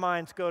hearts and their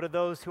minds go to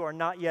those who are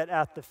not yet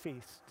at the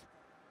feast,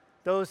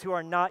 those who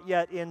are not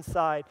yet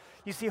inside.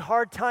 You see,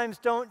 hard times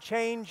don't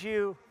change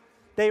you,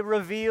 they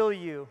reveal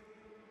you.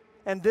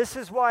 And this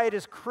is why it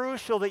is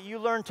crucial that you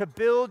learn to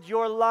build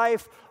your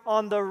life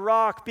on the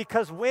rock,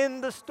 because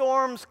when the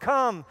storms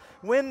come,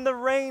 when the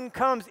rain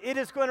comes, it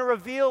is going to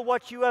reveal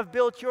what you have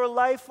built your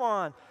life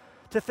on.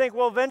 To think,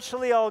 well,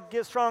 eventually I'll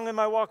get strong in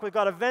my walk with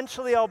God.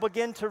 Eventually I'll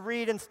begin to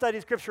read and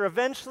study Scripture.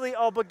 Eventually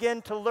I'll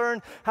begin to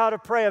learn how to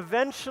pray.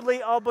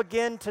 Eventually I'll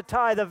begin to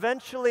tithe.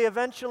 Eventually.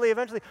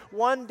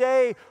 One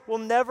day will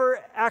never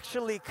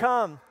actually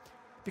come.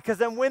 Because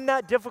then when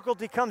that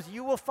difficulty comes,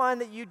 you will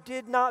find that you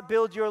did not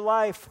build your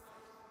life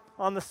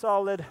on the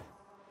solid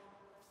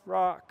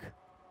rock.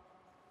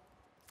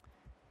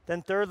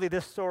 Then thirdly,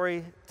 this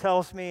story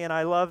tells me, and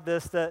I love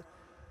this, that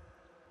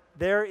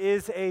there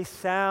is a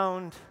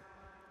sound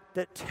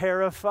that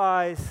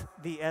terrifies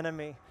the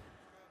enemy.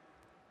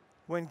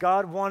 When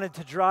God wanted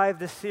to drive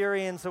the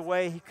Syrians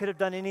away, he could have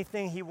done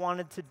anything he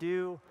wanted to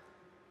do.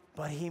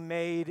 but he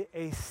made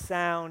a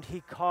sound.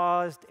 He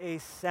caused a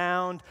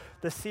sound.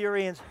 The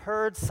Syrians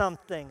heard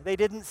something. They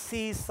didn't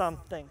see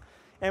something.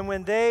 And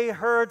when they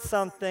heard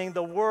something,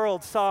 the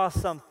world saw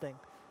something.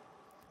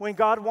 When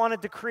God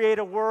wanted to create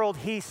a world,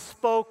 he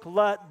spoke,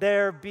 "Let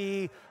there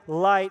be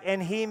light."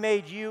 And he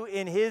made you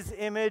in his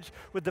image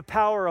with the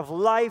power of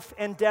life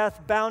and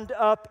death bound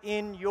up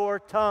in your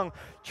tongue.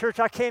 Church,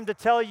 I came to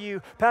tell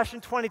you,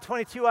 Passion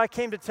 2022, I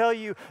came to tell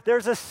you,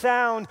 there's a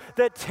sound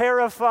that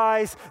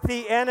terrifies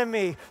the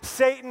enemy.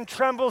 Satan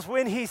trembles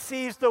when he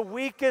sees the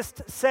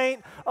weakest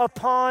saint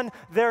upon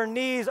their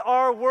knees.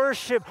 Our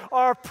worship,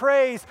 our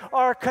praise,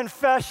 our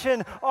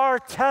confession, our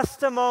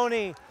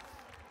testimony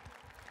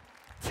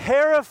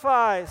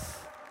terrifies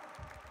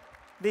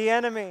the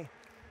enemy.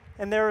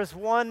 And there is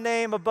one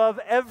name above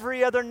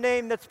every other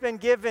name that's been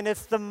given.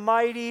 It's the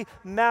mighty,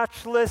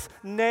 matchless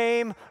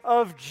name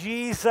of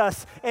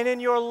Jesus. And in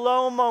your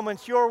low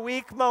moments, your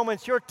weak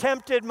moments, your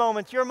tempted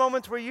moments, your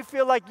moments where you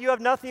feel like you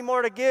have nothing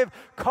more to give,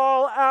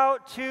 call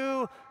out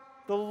to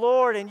the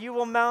Lord and you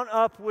will mount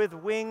up with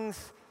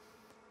wings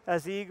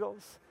as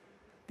eagles.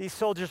 These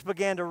soldiers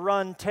began to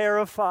run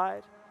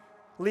terrified,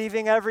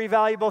 leaving every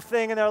valuable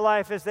thing in their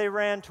life as they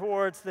ran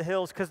towards the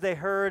hills because they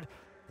heard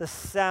the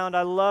sound.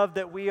 I love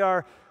that we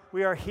are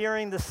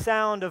hearing the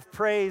sound of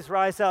praise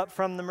rise up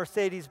from the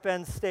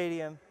Mercedes-Benz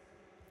Stadium.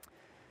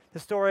 The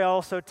story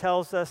also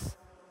tells us,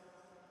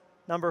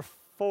 number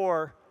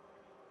 4,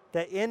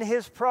 that in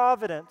his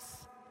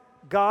providence,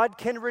 God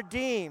can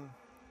redeem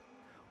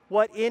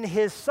what in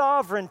his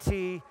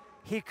sovereignty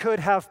he could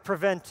have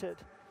prevented.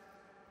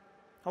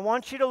 I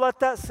want you to let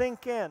that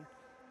sink in.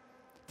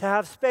 To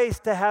have space,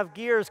 to have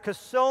gears, because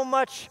so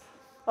much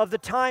of the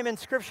time in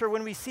Scripture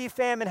when we see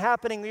famine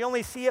happening, we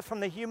only see it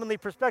from the humanly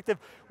perspective.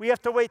 We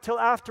have to wait till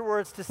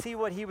afterwards to see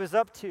what he was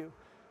up to.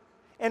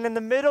 And in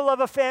the middle of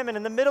a famine,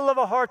 in the middle of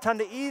a hard time,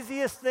 the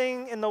easiest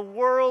thing in the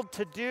world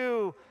to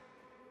do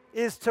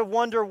is to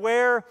wonder,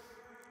 where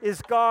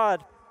is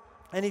God?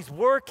 And he's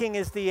working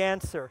is the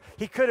answer.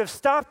 He could have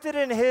stopped it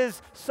in his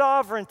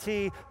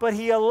sovereignty, but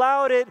he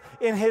allowed it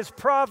in his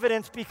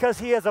providence because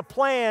he has a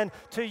plan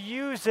to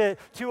use it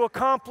to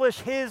accomplish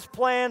his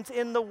plans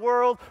in the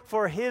world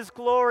for his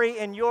glory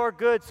and your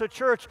good. So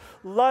church,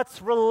 let's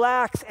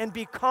relax and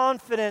be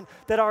confident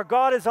that our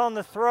God is on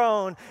the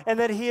throne and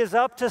that he is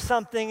up to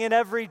something in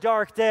every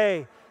dark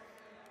day.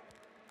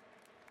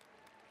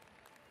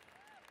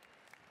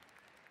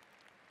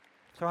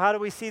 So how do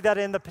we see that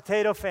in the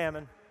potato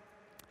famine?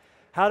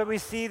 How do we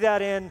see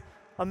that in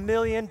 1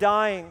 million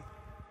dying,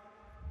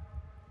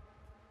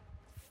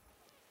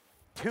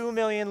 2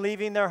 million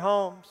leaving their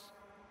homes?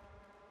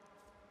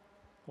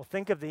 Well,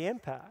 think of the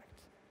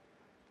impact.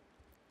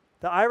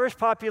 The Irish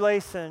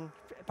population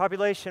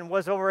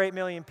was over 8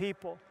 million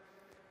people.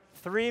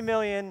 3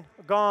 million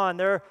gone.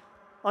 They're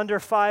under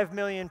 5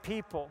 million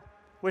people,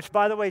 which,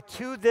 by the way,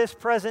 to this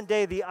present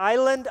day, the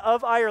island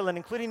of Ireland,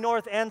 including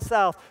North and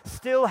South,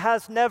 still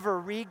has never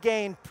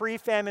regained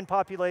pre-famine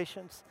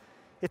populations.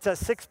 It's at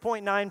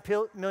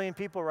 6.9 million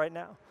people right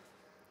now.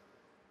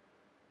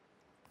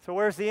 So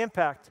where's the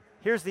impact?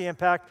 Here's the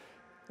impact.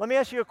 Let me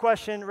ask you a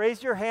question.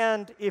 Raise your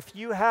hand if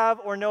you have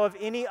or know of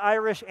any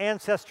Irish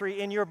ancestry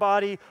in your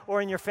body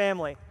or in your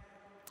family.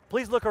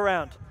 Please look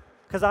around,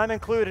 because I'm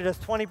included as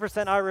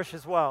 20% Irish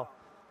as well.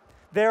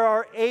 There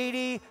are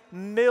 80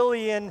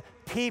 million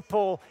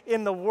people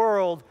in the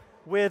world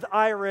with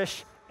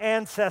Irish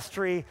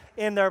ancestry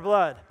in their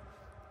blood.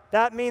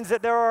 That means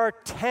that there are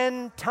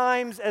 10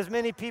 times as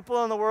many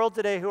people in the world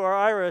today who are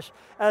Irish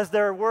as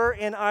there were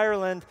in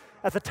Ireland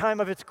at the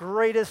time of its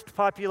greatest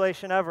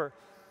population ever.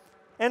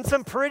 And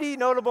some pretty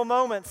notable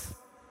moments.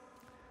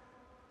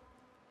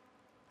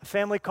 A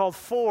family called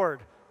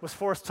Ford was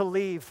forced to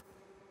leave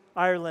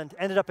Ireland,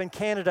 ended up in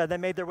Canada, then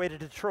made their way to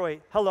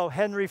Detroit. Hello,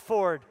 Henry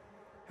Ford.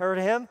 Heard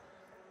of him?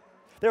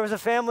 There was a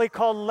family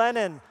called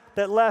Lennon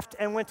that left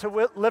and went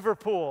to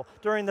Liverpool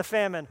during the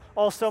famine.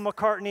 Also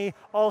McCartney,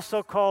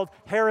 also called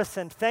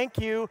Harrison. Thank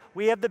you,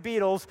 we have the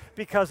Beatles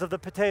because of the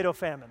potato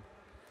famine.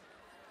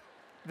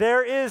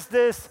 There is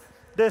this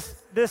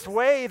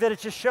way that it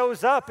just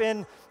shows up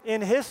in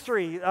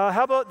history.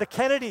 How about the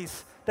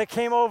Kennedys that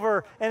came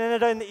over and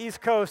ended up in the East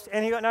Coast,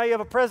 and now you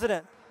have a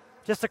president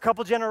just a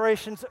couple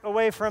generations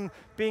away from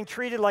being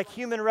treated like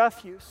human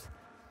refuse.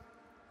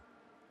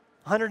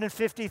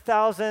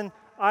 150,000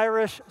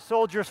 Irish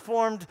soldiers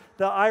formed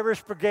the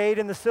Irish Brigade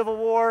in the Civil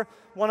War.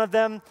 One of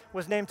them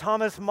was named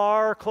Thomas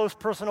Marr, close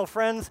personal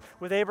friends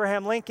with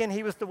Abraham Lincoln.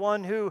 He was the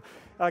one who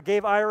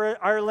gave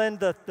Ireland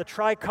the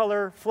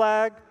tricolor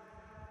flag.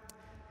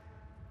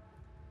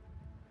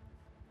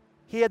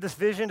 He had this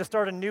vision to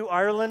start a new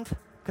Ireland,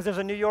 because there's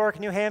a New York,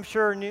 New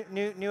Hampshire,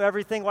 new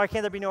everything. Why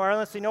can't there be New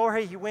Ireland? So you know where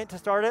he went to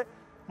start it?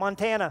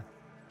 Montana.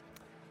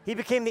 He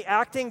became the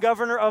acting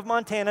governor of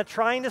Montana,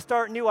 trying to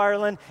start New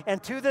Ireland,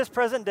 and to this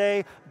present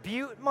day,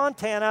 Butte,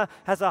 Montana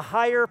has a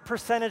higher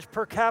percentage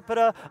per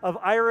capita of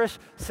Irish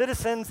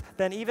citizens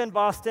than even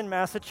Boston,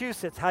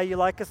 Massachusetts. How you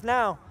like us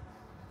now?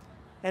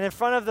 And in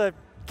front of the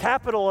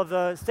capital of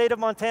the state of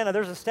Montana,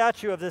 there's a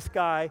statue of this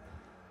guy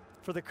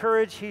for the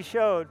courage he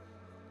showed,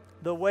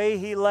 the way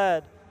he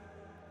led,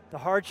 the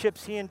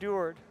hardships he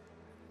endured.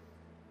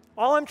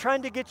 All I'm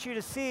trying to get you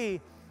to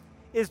see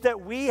is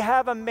that we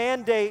have a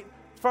mandate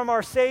from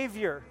our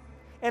Savior,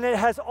 and it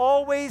has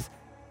always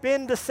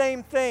been the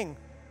same thing.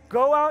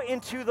 Go out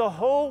into the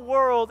whole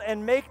world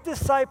and make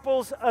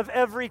disciples of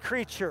every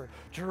creature.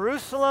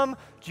 Jerusalem,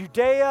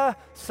 Judea,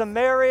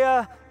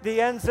 Samaria, the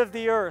ends of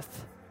the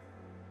earth.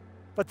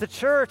 But the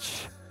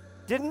church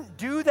didn't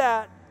do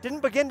that,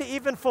 didn't begin to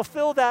even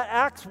fulfill that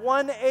Acts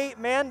 1:8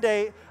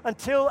 mandate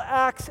until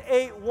Acts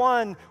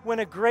 8:1, when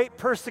a great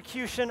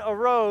persecution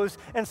arose,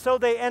 and so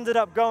they ended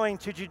up going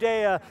to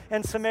Judea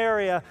and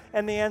Samaria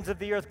and the ends of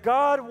the earth.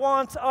 God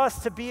wants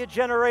us to be a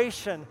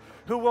generation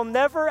who will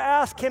never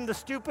ask him the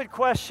stupid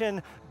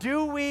question,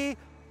 do we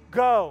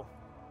go?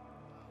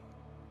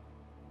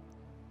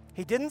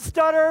 He didn't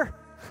stutter,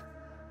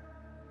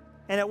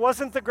 and it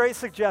wasn't the great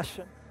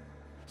suggestion.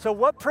 So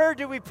what prayer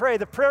do we pray?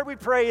 The prayer we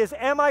pray is,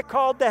 am I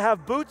called to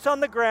have boots on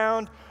the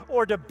ground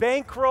or to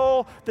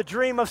bankroll the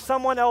dream of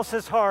someone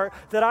else's heart,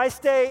 that I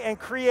stay and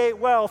create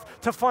wealth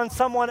to fund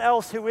someone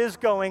else who is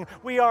going?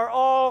 We are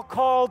all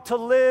called to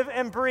live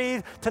and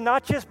breathe, to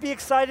not just be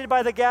excited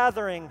by the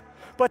gathering,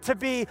 but to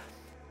be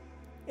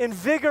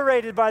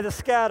invigorated by the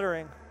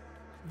scattering.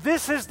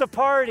 This is the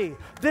party.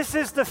 This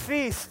is the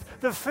feast.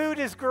 The food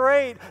is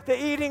great. The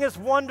eating is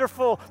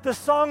wonderful. The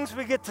songs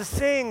we get to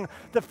sing,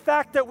 the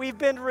fact that we've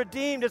been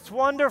redeemed, it's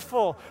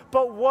wonderful.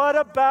 But what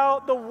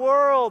about the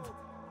world?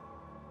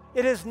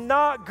 It is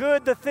not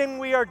good, the thing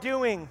we are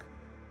doing,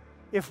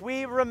 if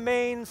we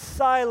remain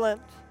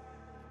silent.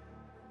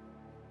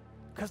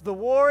 Because the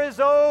war is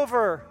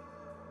over.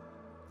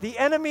 The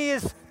enemy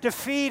is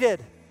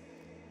defeated.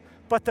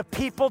 But the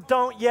people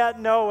don't yet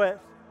know it.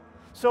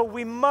 So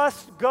we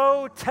must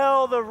go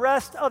tell the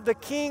rest of the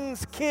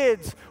king's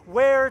kids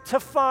where to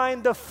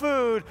find the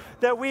food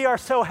that we are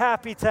so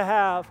happy to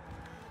have.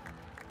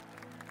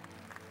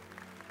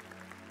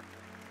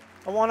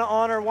 I want to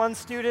honor one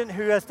student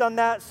who has done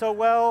that so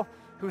well,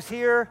 who's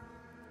here.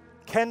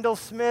 Kendall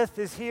Smith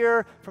is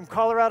here from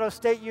Colorado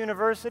State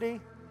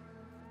University.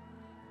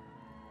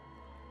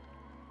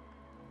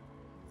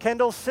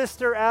 Kendall's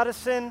sister,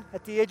 Addison,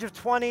 at the age of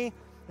 20,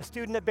 a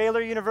student at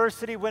Baylor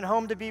University, went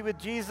home to be with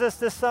Jesus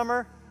this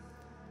summer.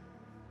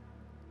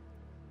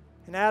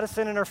 And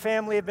Addison and her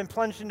family have been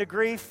plunged into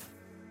grief.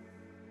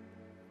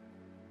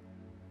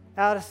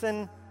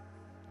 Addison's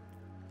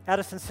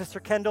sister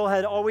Kendall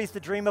had always the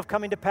dream of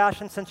coming to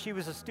Passion since she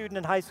was a student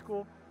in high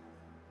school.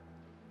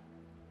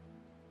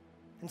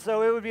 And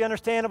so it would be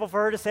understandable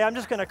for her to say, I'm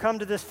just going to come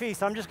to this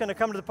feast. I'm just going to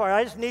come to the party.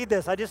 I just need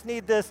this. I just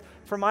need this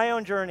for my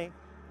own journey.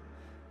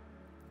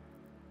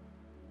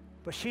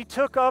 But she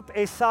took up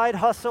a side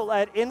hustle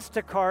at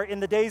Instacart in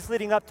the days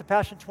leading up to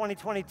Passion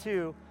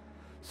 2022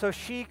 so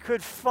she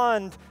could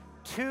fund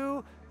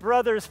two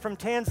brothers from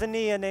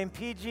Tanzania named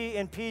PG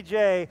and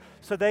PJ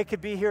so they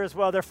could be here as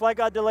well. Their flight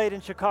got delayed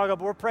in Chicago,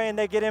 but we're praying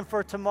they get in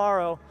for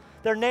tomorrow.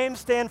 Their names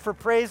stand for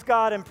Praise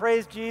God and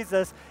Praise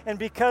Jesus, and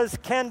because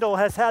Kendall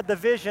has had the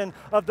vision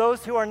of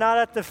those who are not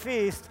at the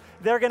feast,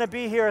 they're going to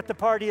be here at the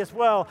party as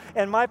well.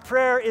 And my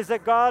prayer is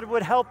that God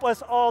would help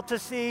us all to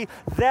see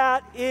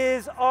that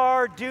is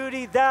our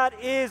duty, that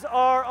is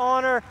our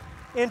honor,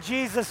 in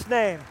Jesus'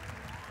 name.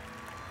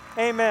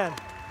 Amen.